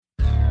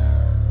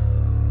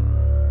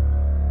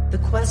The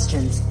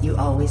questions you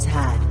always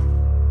had.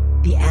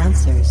 The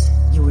answers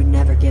you were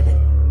never given.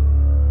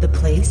 The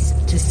place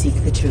to seek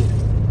the truth.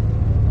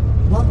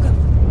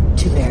 Welcome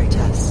to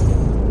Veritas.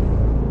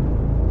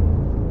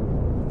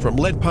 From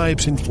lead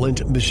pipes in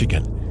Flint,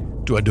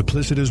 Michigan, to a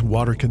duplicitous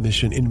water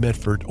commission in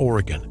Medford,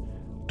 Oregon,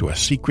 to a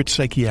secret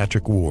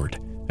psychiatric ward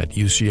at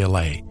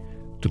UCLA,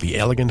 to the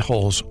elegant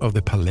halls of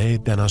the Palais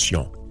des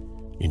Nations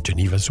in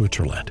Geneva,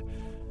 Switzerland.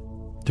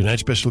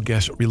 Tonight's special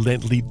guest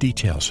relentlessly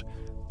details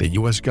the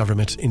U.S.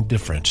 government's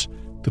indifference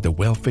to the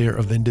welfare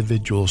of the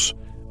individuals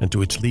and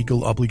to its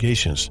legal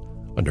obligations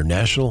under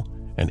national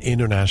and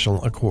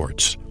international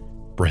accords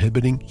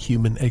prohibiting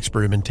human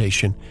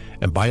experimentation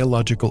and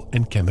biological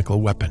and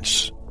chemical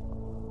weapons.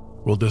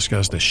 We'll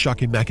discuss the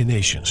shocking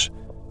machinations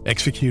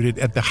executed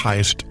at the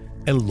highest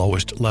and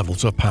lowest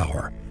levels of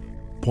power,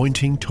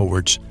 pointing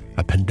towards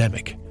a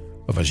pandemic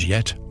of as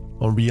yet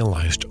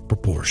unrealized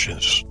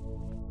proportions.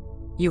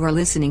 You are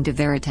listening to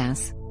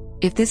Veritas.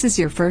 If this is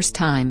your first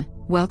time,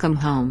 welcome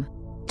home.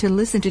 To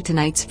listen to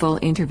tonight's full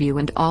interview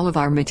and all of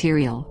our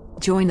material,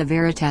 join the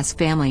Veritas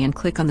family and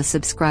click on the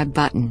subscribe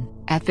button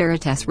at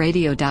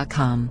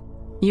veritasradio.com.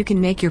 You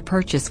can make your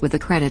purchase with a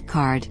credit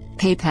card,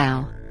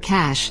 PayPal,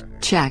 cash,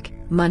 check,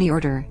 money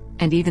order,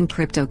 and even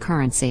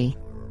cryptocurrency.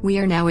 We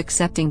are now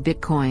accepting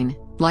Bitcoin,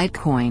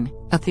 Litecoin,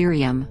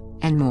 Ethereum,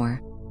 and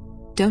more.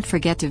 Don't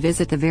forget to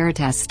visit the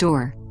Veritas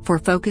store for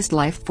focused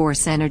life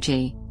force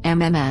energy,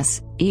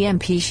 MMS,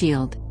 EMP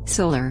shield,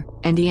 solar,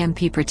 and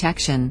EMP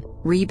protection,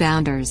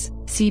 rebounders,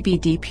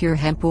 CBD pure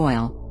hemp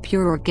oil,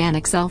 pure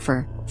organic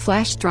sulfur,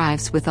 flash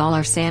drives with all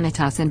our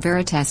Sanitas and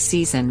Veritas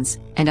seasons,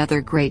 and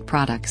other great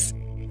products.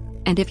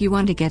 And if you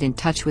want to get in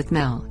touch with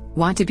Mel,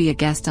 want to be a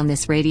guest on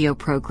this radio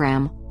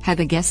program, have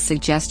a guest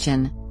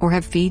suggestion, or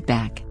have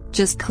feedback,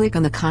 just click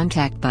on the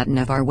contact button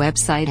of our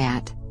website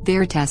at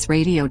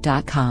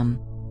veritasradio.com.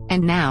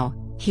 And now,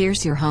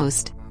 here's your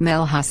host,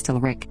 Mel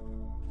Hostelrick.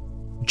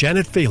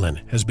 Janet Phelan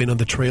has been on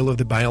the trail of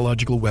the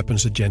biological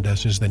weapons agenda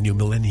since the new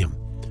millennium.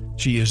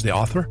 She is the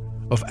author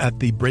of At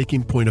the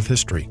Breaking Point of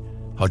History,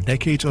 How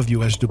Decades of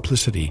U.S.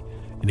 Duplicity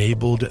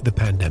Enabled the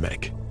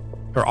Pandemic.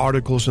 Her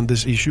articles on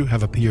this issue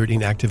have appeared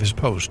in Activist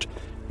Post,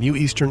 New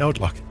Eastern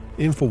Outlook,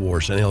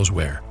 InfoWars, and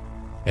elsewhere.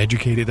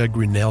 Educated at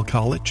Grinnell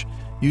College,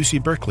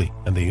 UC Berkeley,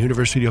 and the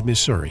University of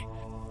Missouri.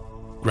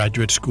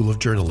 Graduate School of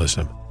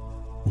Journalism.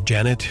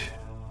 Janet,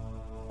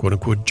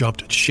 quote-unquote,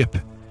 jumped ship,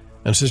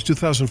 and since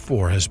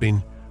 2004 has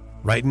been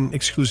writing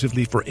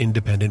exclusively for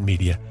independent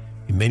media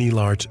in many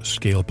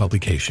large-scale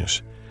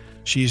publications.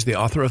 She is the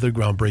author of the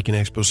groundbreaking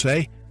expose,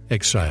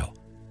 Exile,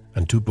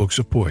 and 2 books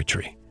of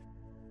poetry.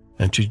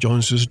 And she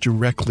joins us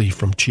directly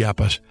from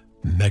Chiapas,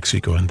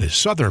 Mexico, in the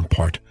southern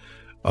part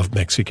of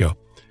Mexico.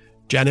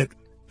 Janet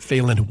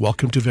Phelan,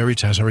 welcome to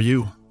Veritas. How are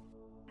you?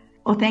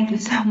 Well, thank you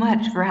so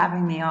much for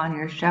having me on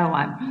your show.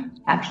 I'm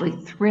actually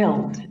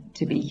thrilled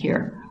to be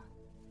here.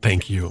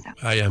 Thank you.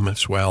 I am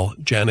as well.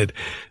 Janet,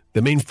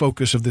 the main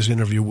focus of this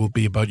interview will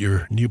be about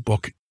your new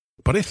book,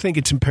 but I think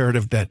it's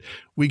imperative that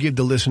we give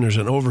the listeners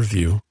an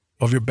overview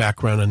of your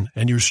background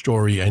and your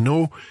story. I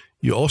know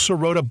you also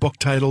wrote a book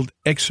titled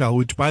Exile,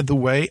 which, by the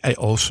way, I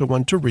also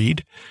want to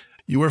read.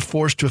 You were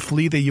forced to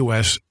flee the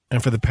U.S.,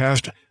 and for the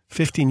past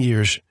 15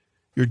 years,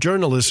 your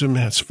journalism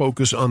has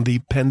focused on the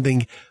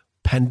pending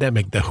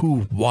pandemic, the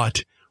who,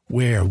 what,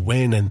 where,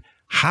 when, and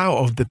how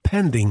of the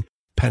pending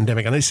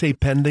pandemic. And I say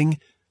pending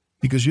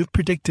because you've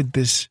predicted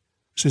this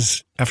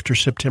since after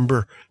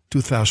September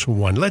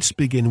 2001. Let's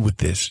begin with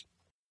this.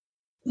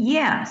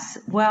 Yes.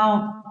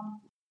 Well,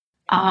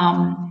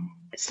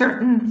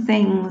 certain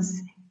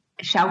things,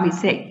 shall we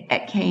say,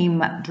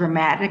 came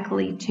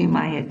dramatically to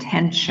my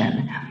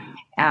attention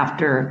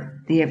after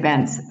the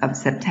events of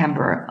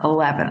September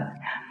 11th.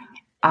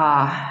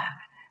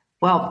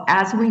 Well,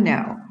 as we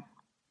know,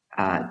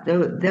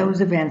 those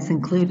events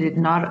included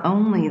not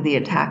only the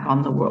attack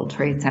on the World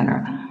Trade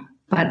Center,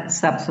 but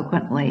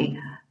subsequently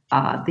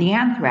the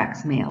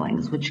anthrax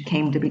mailings, which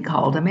came to be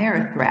called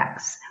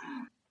Amerithrax.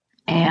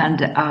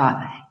 And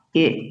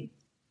it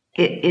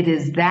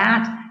is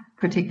that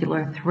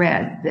particular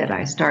thread that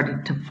I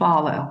started to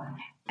follow.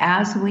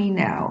 As we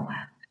know,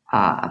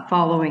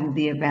 following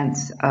the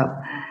events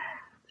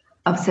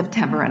of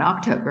September and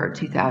October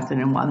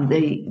 2001,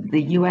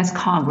 the U.S.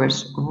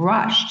 Congress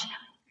rushed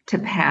to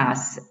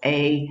pass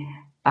a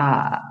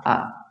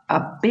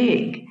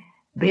big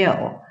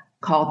bill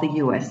called the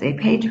USA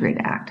Patriot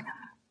Act,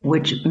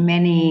 which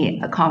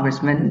many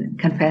congressmen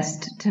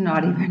confessed to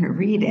not even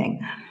reading.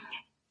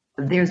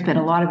 There's been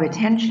a lot of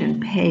attention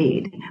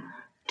paid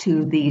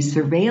to the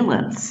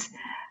surveillance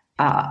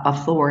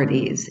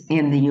authorities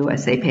in the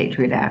USA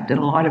Patriot Act,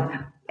 and a lot of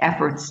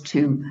efforts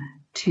to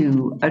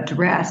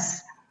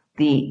address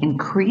the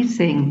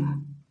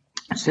increasing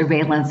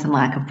surveillance and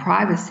lack of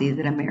privacy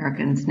that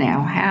Americans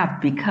now have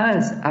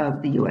because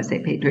of the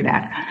USA Patriot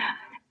Act.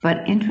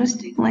 But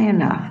interestingly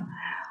enough,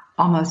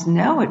 almost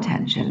no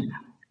attention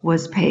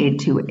was paid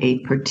to a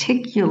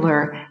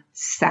particular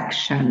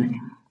section,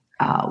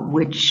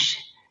 which,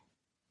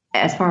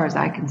 as far as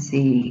I can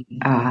see,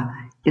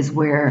 is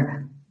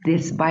where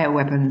this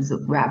bioweapons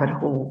rabbit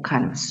hole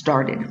kind of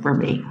started for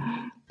me.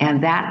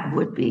 And that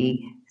would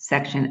be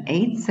Section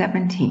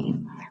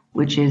 817,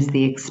 which is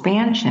the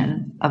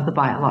expansion of the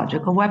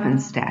Biological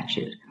Weapons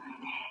Statute.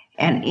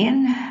 And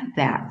in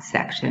that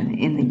section,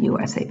 in the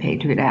USA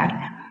Patriot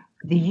Act,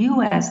 the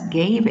U.S.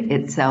 gave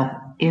itself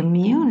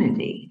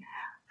immunity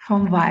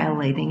from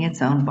violating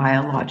its own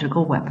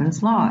biological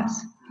weapons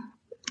laws.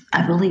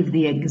 I believe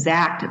the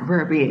exact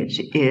verbiage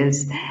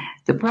is,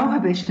 the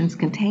prohibitions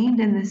contained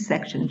in this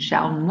section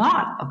shall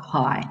not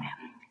apply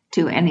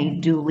to any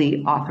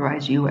duly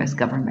authorized U.S.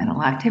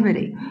 governmental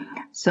activity.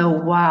 So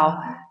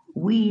while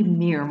we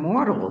mere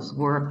mortals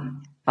were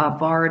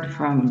barred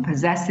from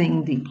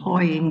possessing,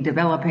 deploying,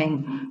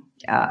 developing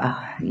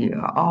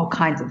all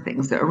kinds of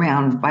things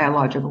around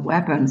biological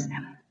weapons,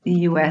 the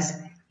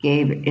U.S.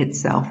 gave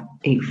itself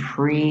a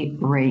free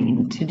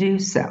rein to do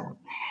so.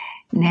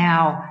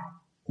 Now,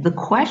 the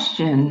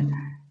question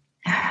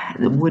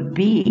would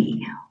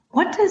be,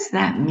 what does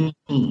that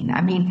mean?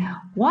 I mean,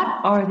 what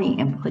are the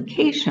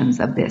implications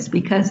of this?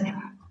 Because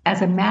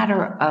as a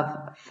matter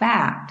of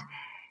fact,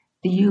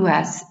 the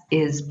U.S.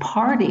 is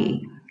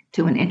party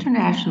to an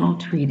international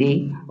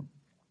treaty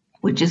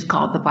which is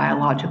called the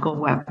Biological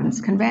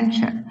Weapons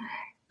Convention.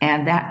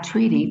 And that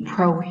treaty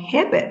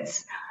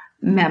prohibits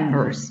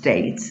member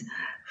states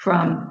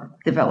from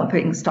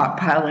developing,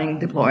 stockpiling,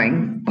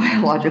 deploying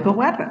biological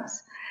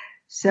weapons.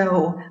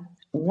 So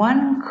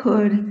one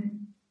could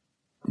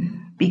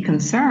be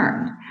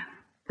concerned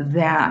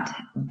that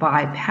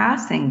by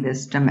passing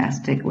this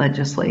domestic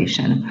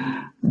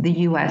legislation, the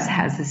U.S.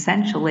 has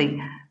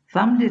essentially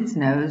thumbed its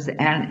nose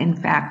and, in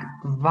fact,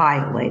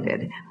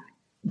 violated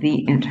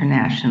the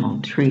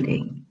international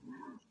treaty.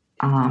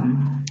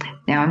 Now,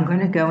 I'm going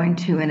to go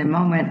into in a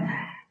moment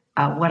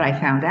what I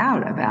found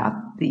out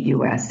about the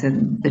U.S.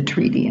 and the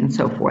treaty and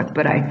so forth,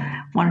 but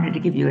I wanted to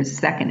give you a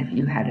second if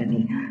you had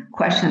any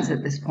questions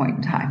at this point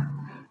in time.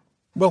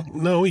 Well,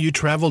 no, you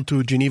traveled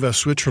to Geneva,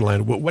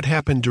 Switzerland. What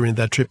happened during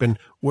that trip, and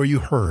were you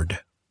heard?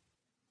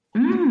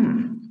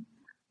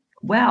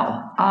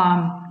 Well,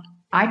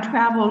 I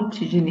traveled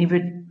to Geneva,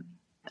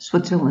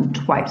 Switzerland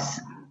twice,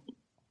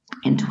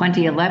 in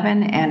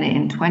 2011 and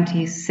in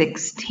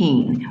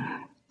 2016.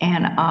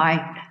 And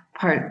I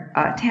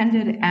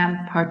attended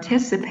and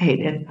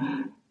participated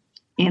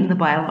in the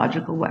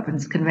Biological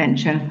Weapons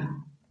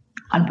Convention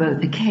on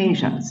both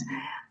occasions.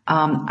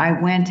 I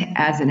went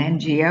as an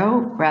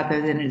NGO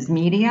rather than as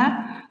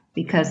media,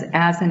 because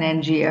as an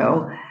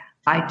NGO,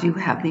 I do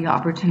have the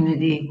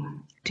opportunity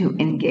to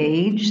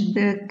engage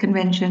the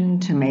convention,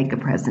 to make a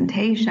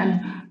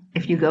presentation.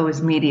 If you go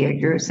as media,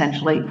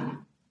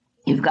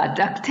 you've got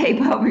duct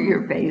tape over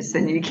your face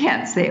and you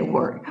can't say a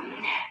word.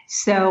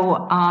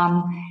 So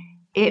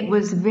it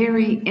was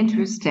very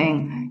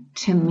interesting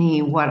to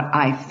me what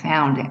I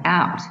found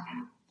out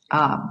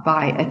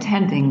by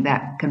attending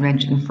that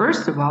convention.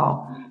 First of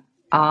all,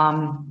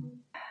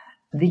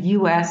 the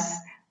U.S.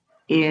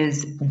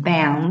 is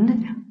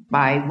bound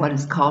by what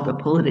is called a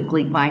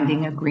politically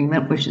binding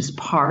agreement, which is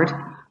part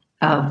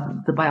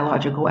of the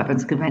Biological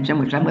Weapons Convention,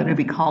 which I'm going to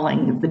be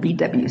calling the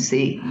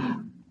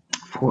BWC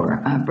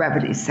for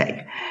brevity's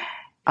sake.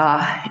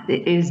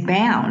 It is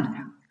bound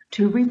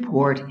to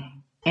report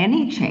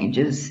any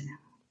changes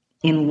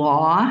in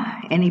law,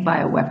 any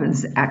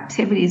bioweapons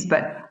activities,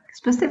 but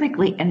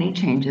specifically any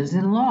changes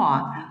in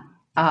law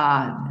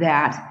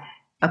that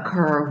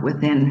occur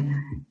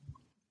within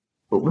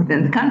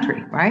the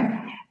country,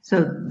 right?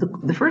 So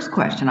the first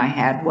question I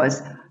had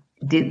was,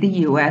 did the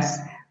U.S.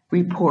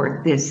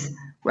 report this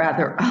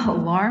rather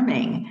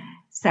alarming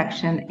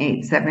Section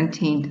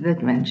 817 to the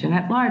convention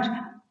at large?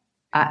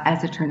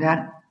 As it turned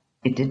out,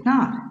 it did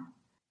not.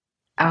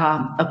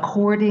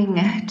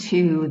 According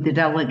to the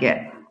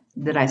delegate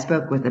that I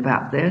spoke with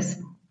about this,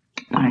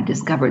 when I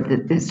discovered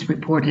that this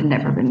report had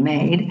never been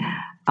made,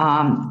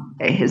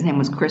 his name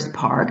was Chris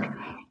Park,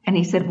 and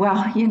he said,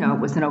 well, it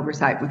was an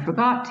oversight, we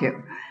forgot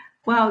to.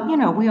 Well,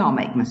 we all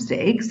make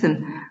mistakes,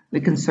 and we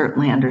can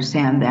certainly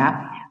understand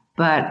that.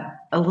 But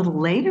a little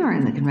later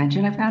in the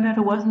convention, I found out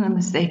it wasn't a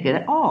mistake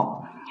at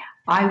all.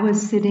 I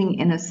was sitting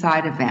in a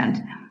side event,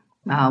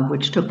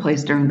 which took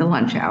place during the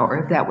lunch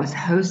hour, that was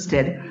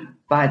hosted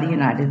by the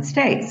United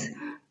States.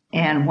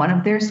 And one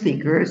of their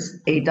speakers,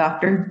 a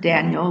Dr.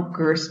 Daniel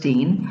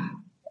Gerstein,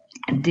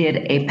 did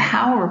a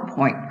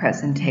PowerPoint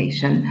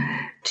presentation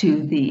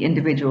to the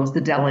individuals,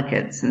 the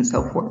delegates and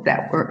so forth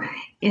that were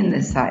in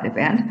this side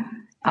event,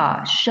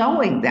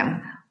 showing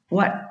them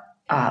what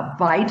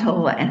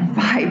vital and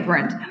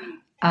vibrant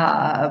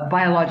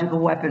biological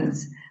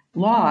weapons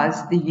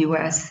laws the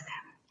U.S.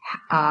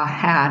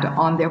 had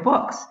on their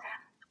books.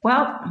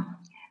 Well,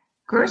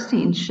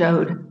 Gerstein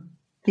showed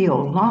the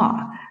old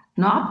law,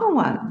 not the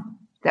one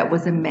that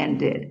was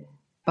amended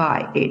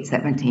by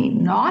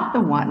 817, not the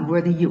one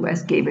where the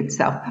U.S. gave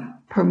itself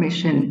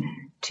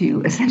permission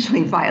to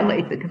essentially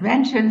violate the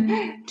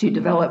convention, to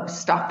develop,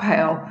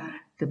 stockpile,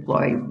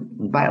 deploy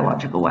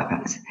biological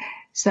weapons.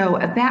 So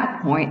at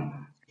that point,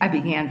 I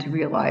began to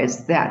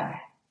realize that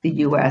the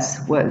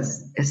U.S.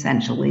 was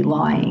essentially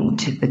lying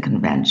to the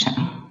convention.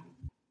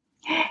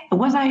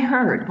 Was I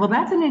heard? Well,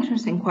 that's an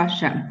interesting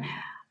question.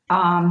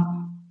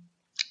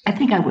 I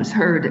think I was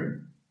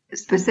heard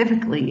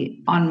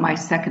specifically on my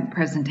second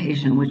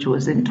presentation, which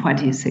was in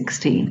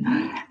 2016.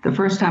 The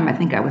first time, I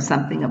think I was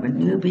something of a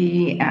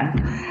newbie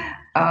and,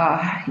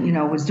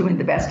 was doing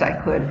the best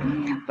I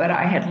could. But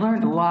I had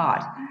learned a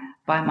lot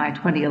by my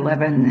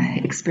 2011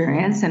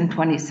 experience. In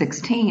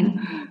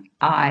 2016,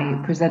 I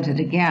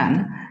presented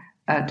again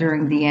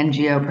during the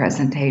NGO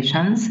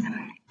presentations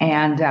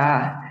and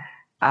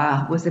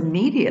was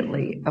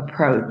immediately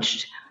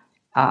approached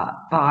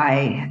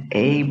by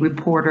a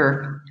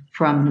reporter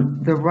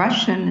from the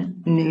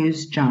Russian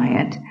news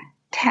giant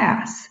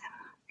TASS,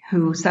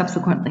 who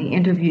subsequently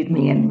interviewed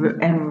me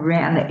and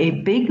ran a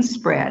big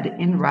spread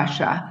in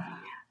Russia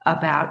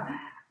about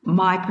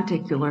my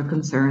particular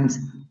concerns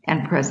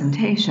and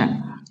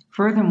presentation.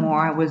 Furthermore,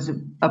 I was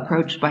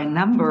approached by a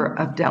number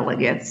of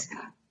delegates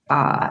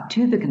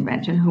to the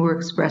convention who were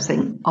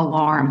expressing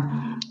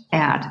alarm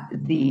at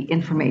the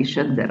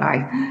information that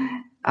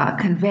I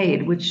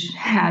conveyed, which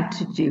had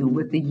to do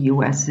with the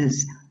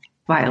U.S.'s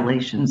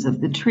violations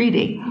of the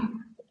treaty.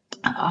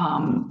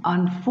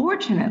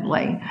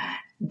 Unfortunately,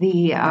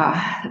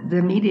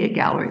 the media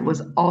gallery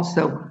was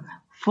also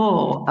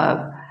full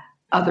of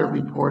other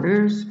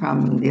reporters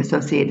from the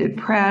Associated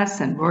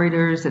Press and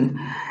Reuters and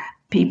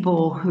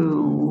people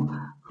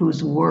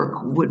whose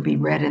work would be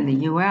read in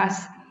the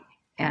U.S.,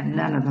 and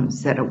none of them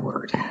said a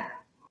word.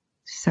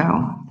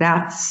 So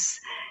that's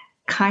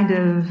kind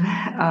of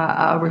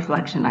a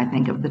reflection, I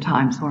think, of the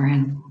times we're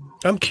in.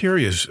 I'm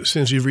curious,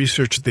 since you've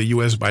researched the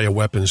U.S.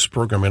 bioweapons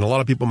program, and a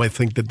lot of people might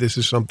think that this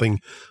is something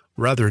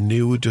rather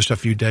new, just a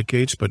few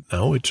decades, but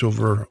no, it's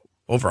over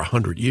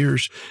 100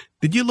 years.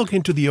 Did you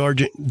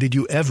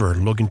ever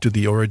look into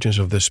the origins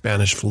of the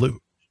Spanish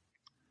flu?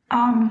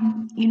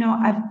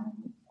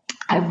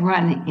 I've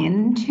run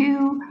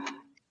into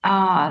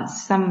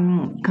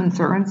some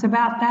concerns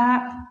about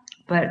that,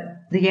 but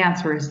the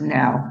answer is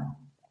no.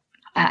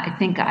 I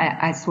think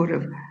I sort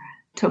of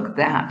took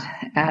that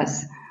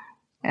as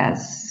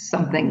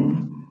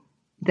something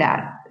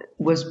that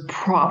was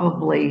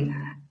probably,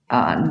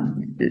 a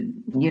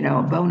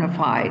bona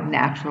fide,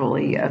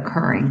 naturally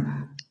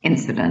occurring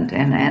incident,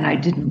 and I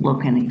didn't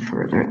look any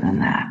further than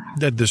that.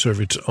 That deserves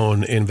its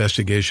own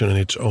investigation and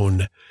its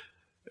own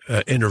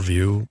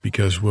interview,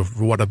 because with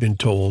what I've been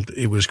told,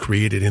 it was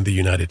created in the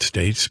United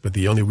States, but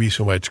the only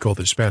reason why it's called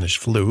the Spanish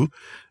flu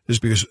is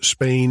because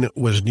Spain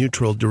was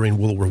neutral during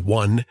World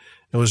War I.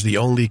 It was the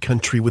only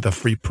country with a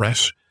free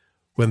press,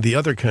 when the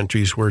other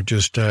countries were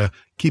just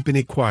keeping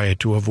it quiet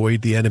to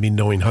avoid the enemy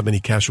knowing how many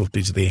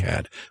casualties they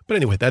had. But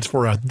anyway, that's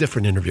for a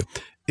different interview.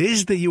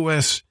 Is the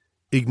U.S.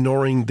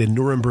 ignoring the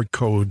Nuremberg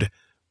Code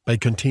by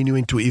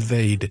continuing to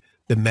evade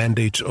the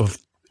mandates of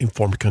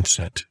informed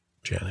consent,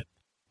 Janet?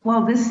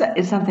 Well, this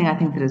is something I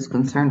think that has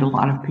concerned a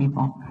lot of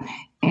people,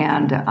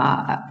 and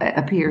it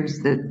appears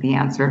that the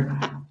answer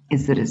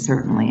is that it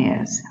certainly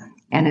is,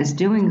 and is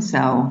doing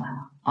so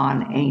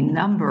on a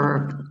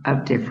number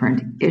of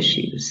different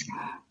issues.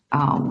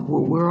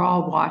 We're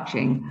all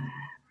watching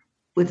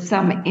with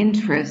some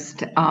interest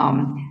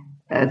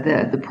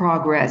the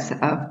progress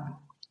of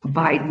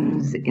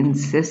Biden's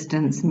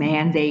insistence,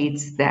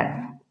 mandates that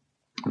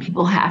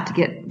people have to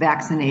get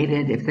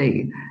vaccinated if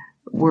they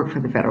work for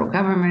the federal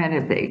government,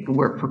 if they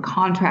work for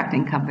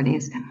contracting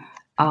companies.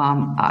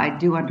 I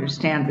do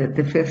understand that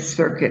the Fifth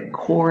Circuit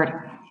Court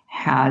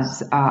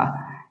has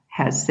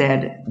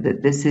said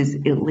that this is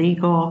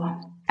illegal.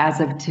 As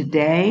of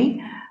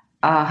today,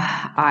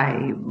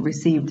 I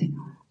received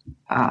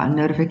a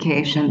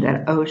notification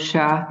that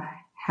OSHA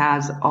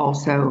has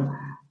also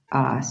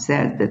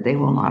said that they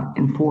will not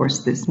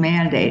enforce this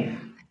mandate.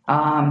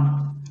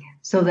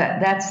 So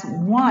that's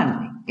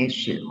one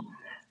issue.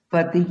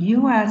 But the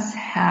U.S.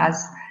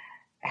 has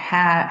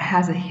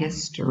a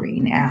history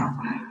now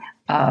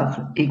of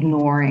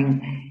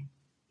ignoring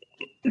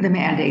the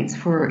mandates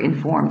for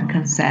informed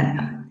consent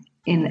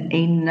in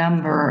a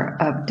number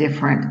of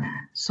different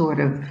sort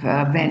of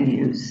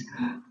venues.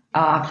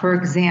 For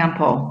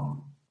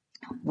example,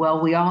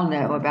 we all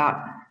know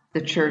about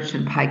the Church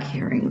and Pike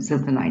hearings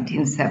of the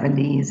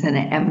 1970s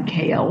and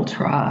MK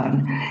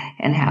Ultra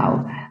and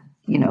how,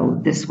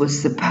 this was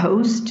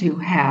supposed to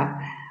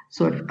have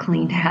sort of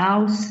cleaned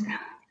house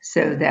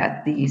so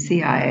that the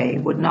CIA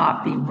would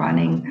not be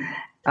running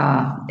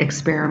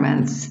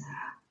experiments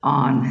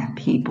on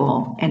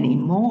people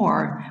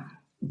anymore.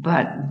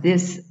 But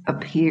this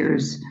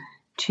appears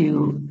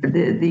to,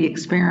 the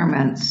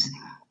experiments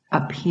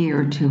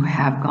appear to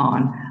have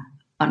gone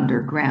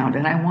underground.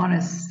 And I want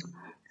to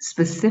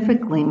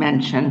specifically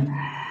mention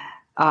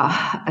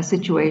a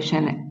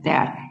situation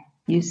that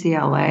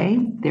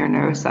UCLA, their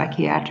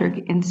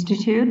Neuropsychiatric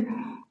Institute,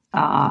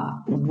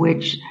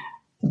 which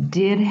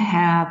did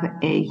have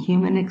a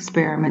human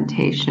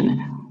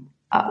experimentation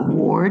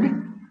ward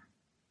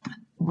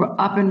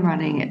up and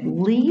running at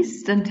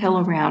least until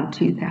around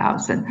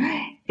 2000.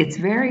 It's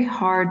very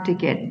hard to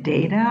get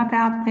data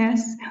about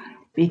this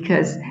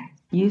because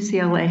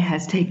UCLA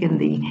has taken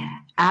the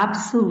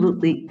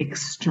absolutely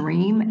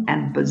extreme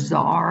and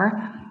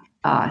bizarre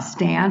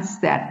stance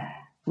that,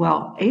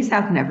 well,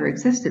 ASouth never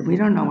existed. We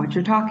don't know what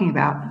you're talking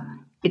about.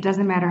 It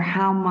doesn't matter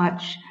how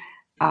much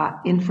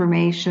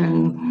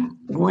information,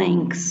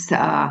 links,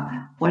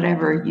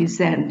 whatever you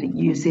send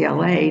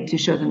UCLA to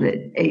show them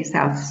that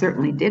ASouth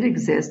certainly did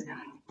exist.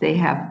 They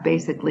have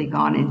basically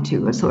gone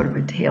into a sort of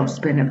a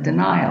tailspin of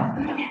denial.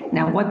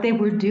 Now, what they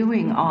were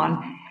doing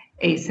on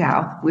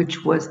ASouth,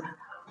 which was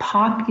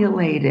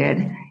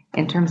populated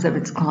in terms of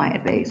its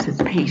client base,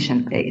 its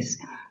patient base,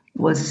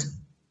 was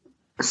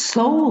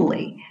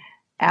solely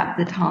at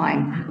the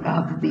time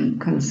of the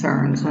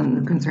concerns, when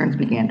the concerns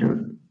began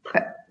to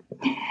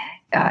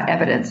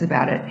evidence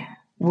about it,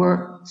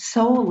 were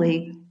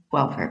solely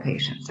welfare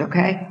patients,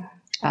 okay?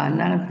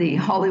 None of the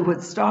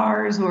Hollywood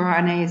stars were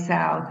on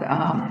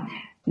ASouth.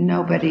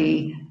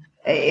 Nobody,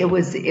 it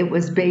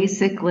was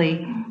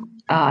basically,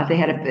 they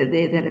had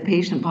a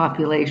patient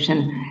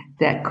population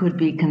that could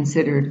be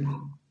considered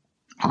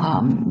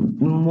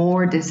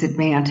more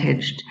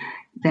disadvantaged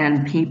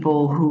than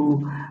people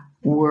who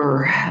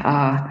were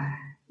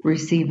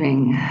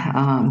receiving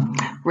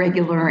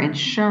regular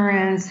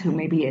insurance, who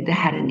maybe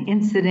had an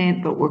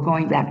incident but were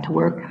going back to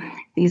work.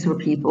 These were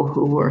people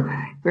who were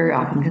very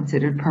often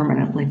considered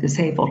permanently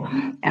disabled.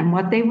 And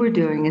what they were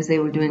doing is they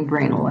were doing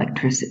brain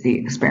electricity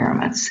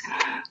experiments.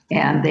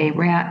 And they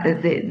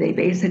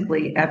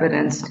basically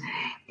evidenced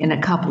in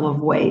a couple of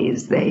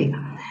ways. They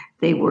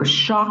were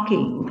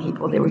shocking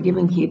people. They were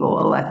giving people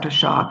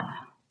electroshock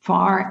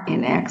far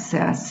in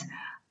excess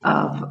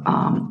of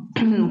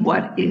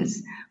what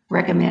is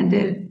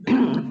recommended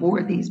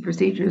for these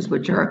procedures,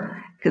 which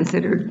are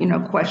considered,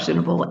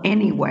 questionable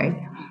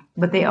anyway.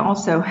 But they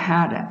also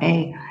had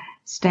a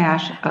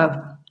stash of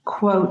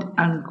quote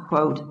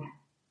unquote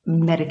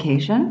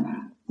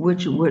medication,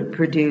 which would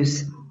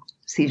produce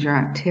seizure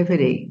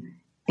activity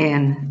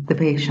in the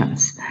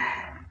patients.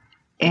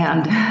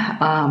 And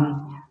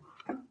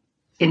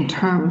in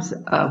terms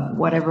of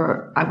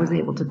whatever I was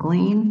able to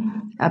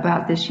glean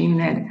about this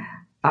unit,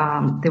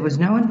 there was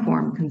no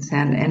informed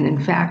consent. And in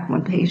fact,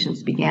 when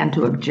patients began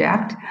to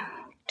object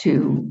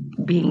to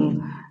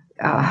being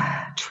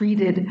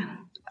treated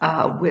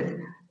with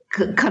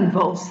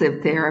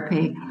convulsive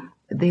therapy,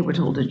 they were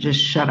told to just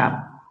shut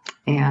up,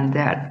 and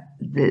that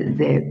the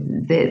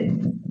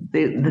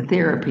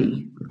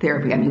therapy,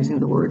 I'm using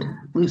the word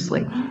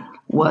loosely,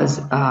 was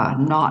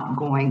not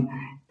going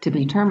to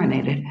be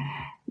terminated,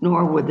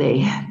 nor would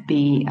they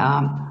be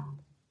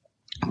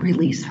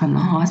released from the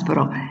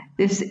hospital.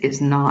 This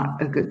is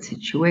not a good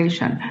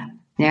situation.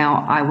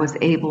 Now, I was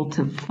able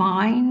to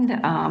find,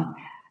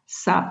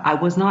 I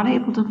was not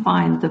able to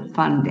find the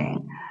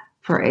funding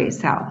for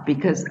ASouth,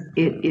 because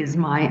it is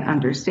my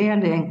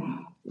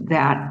understanding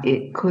that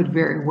it could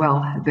very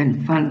well have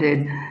been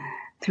funded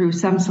through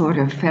some sort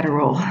of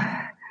federal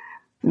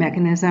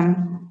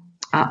mechanism.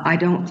 I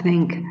don't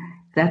think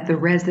that the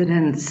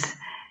residents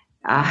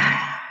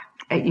at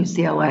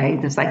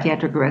UCLA, the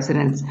psychiatric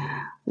residents,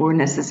 were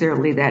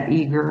necessarily that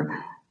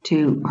eager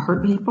to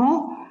hurt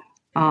people,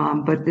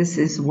 but this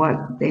is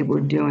what they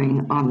were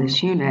doing on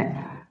this unit.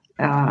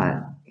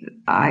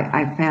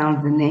 I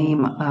found the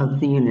name of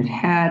the unit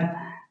head.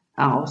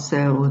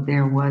 Also,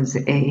 there was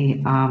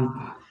a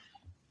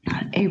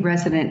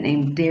resident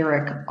named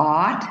Derek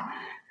Ott,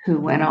 who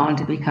went on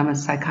to become a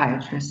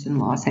psychiatrist in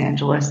Los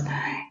Angeles,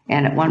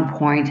 and at one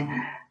point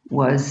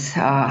was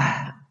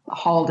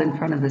hauled in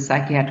front of the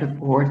psychiatric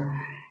board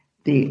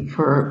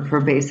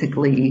for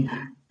basically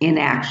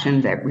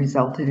inaction that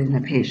resulted in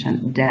the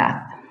patient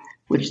death,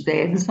 which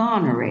they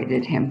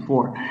exonerated him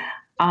for.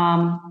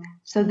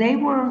 So they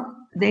were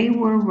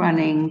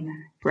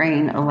running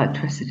brain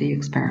electricity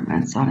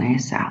experiments on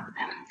ASouth.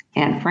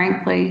 And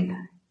frankly,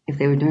 if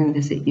they were doing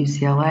this at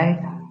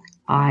UCLA,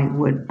 I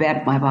would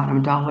bet my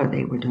bottom dollar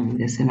they were doing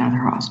this in other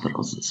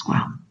hospitals as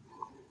well.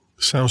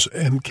 Sounds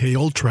MK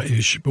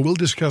Ultra-ish, but we'll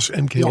discuss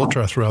MK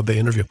Ultra throughout the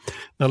interview.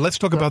 Now let's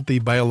talk about the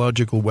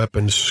Biological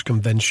Weapons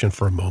Convention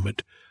for a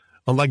moment.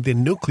 Unlike the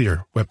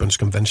Nuclear Weapons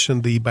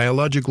Convention, the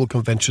Biological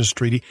Conventions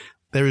Treaty,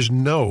 there is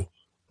no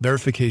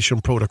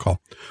verification protocol.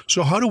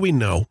 So how do we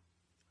know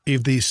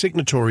if the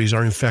signatories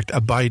are in fact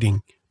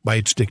abiding by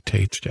its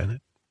dictates,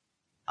 Janet?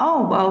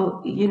 Oh,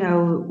 well,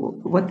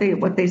 what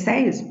they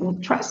say is, well,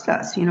 trust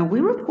us. We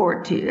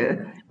report to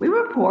you.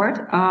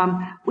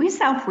 We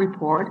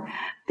self-report.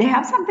 They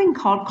have something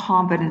called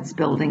confidence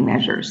building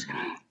measures.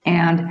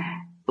 And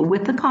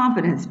with the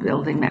confidence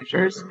building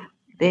measures,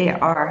 they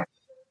are,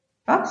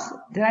 oops,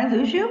 did I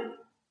lose you?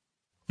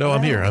 No,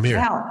 I'm here.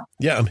 Hell.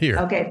 Yeah, I'm here.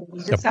 Okay,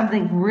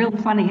 something real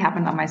funny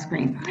happened on my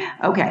screen.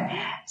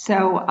 Okay,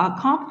 so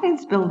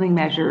confidence building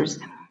measures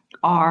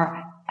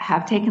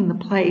have taken the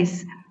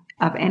place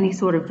of any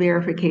sort of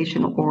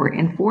verification or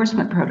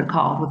enforcement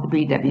protocol with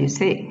the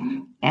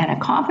BWC. And a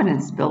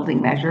confidence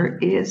building measure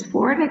is,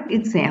 for an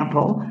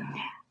example,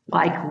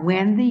 like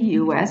when the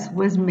U.S.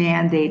 was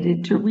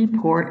mandated to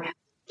report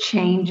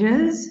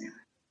changes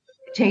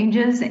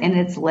in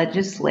its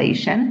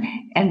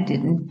legislation and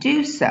didn't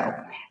do so.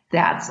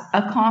 That's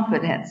a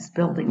confidence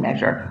building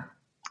measure.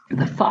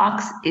 The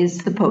Fox is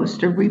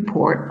supposed to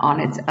report on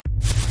its own.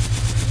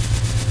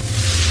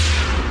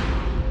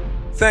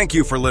 Thank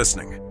you for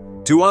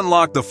listening. To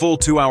unlock the full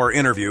 2-hour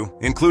interview,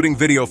 including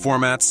video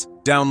formats,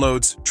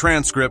 downloads,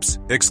 transcripts,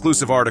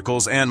 exclusive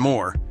articles, and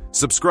more,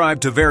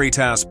 subscribe to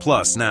Veritas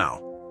Plus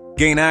now.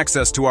 Gain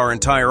access to our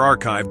entire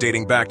archive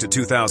dating back to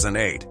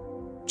 2008.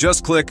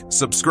 Just click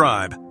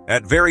subscribe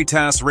at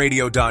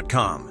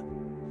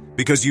veritasradio.com.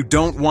 Because you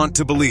don't want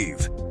to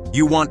believe,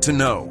 you want to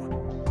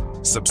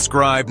know.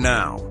 Subscribe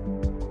now.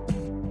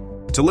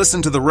 To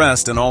listen to the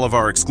rest and all of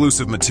our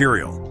exclusive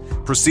material,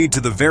 proceed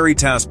to the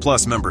Veritas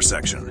Plus member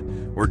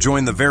section, or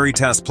join the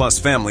Veritas Plus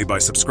family by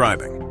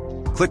subscribing.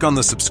 Click on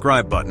the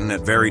subscribe button at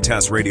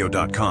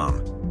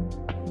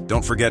veritasradio.com.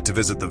 Don't forget to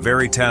visit the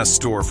Veritas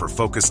store for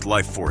focused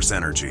life force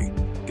energy.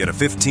 Get a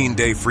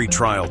 15-day free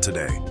trial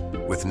today,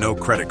 with no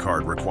credit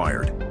card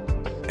required.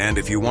 And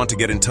if you want to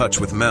get in touch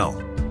with Mel,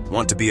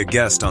 want to be a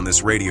guest on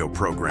this radio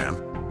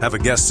program, have a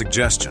guest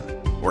suggestion,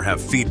 or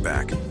have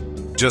feedback,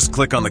 just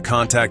click on the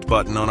contact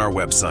button on our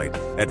website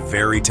at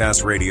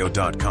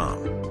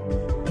veritasradio.com.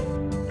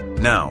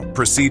 Now,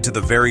 proceed to the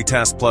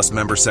Veritas Plus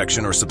member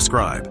section or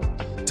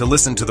subscribe to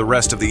listen to the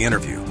rest of the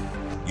interview.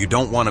 You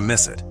don't want to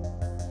miss it.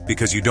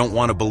 Because you don't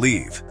want to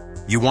believe,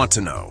 you want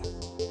to know.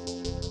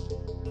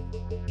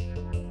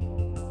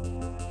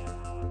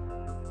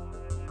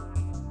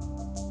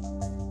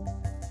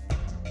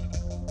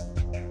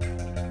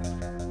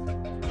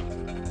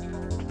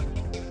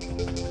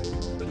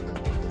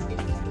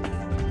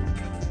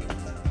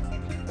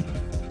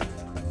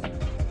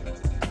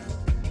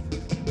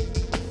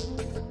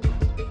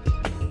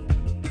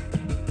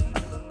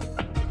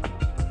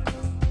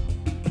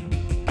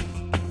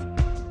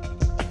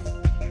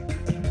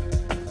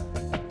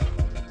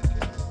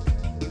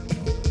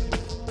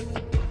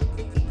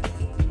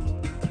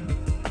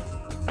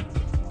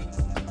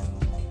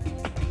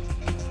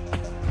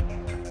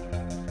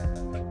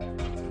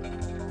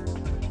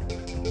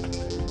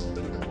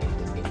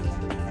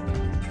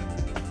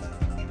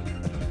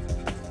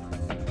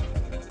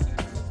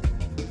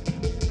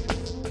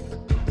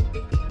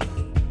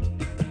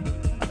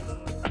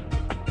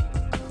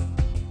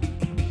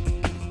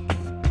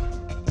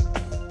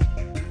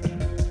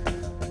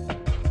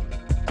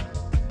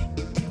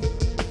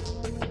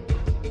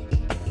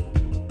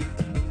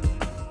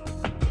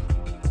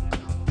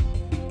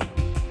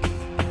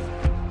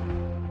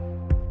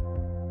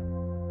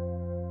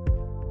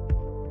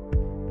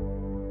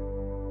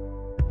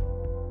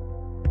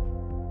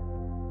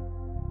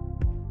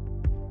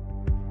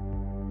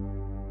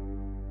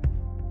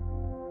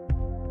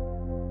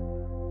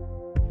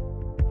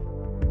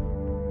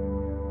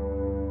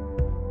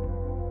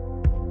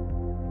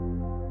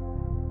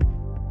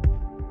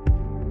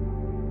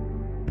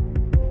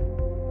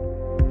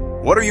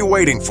 What are you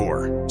waiting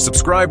for?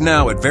 Subscribe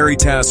now at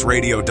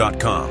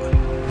veritasradio.com.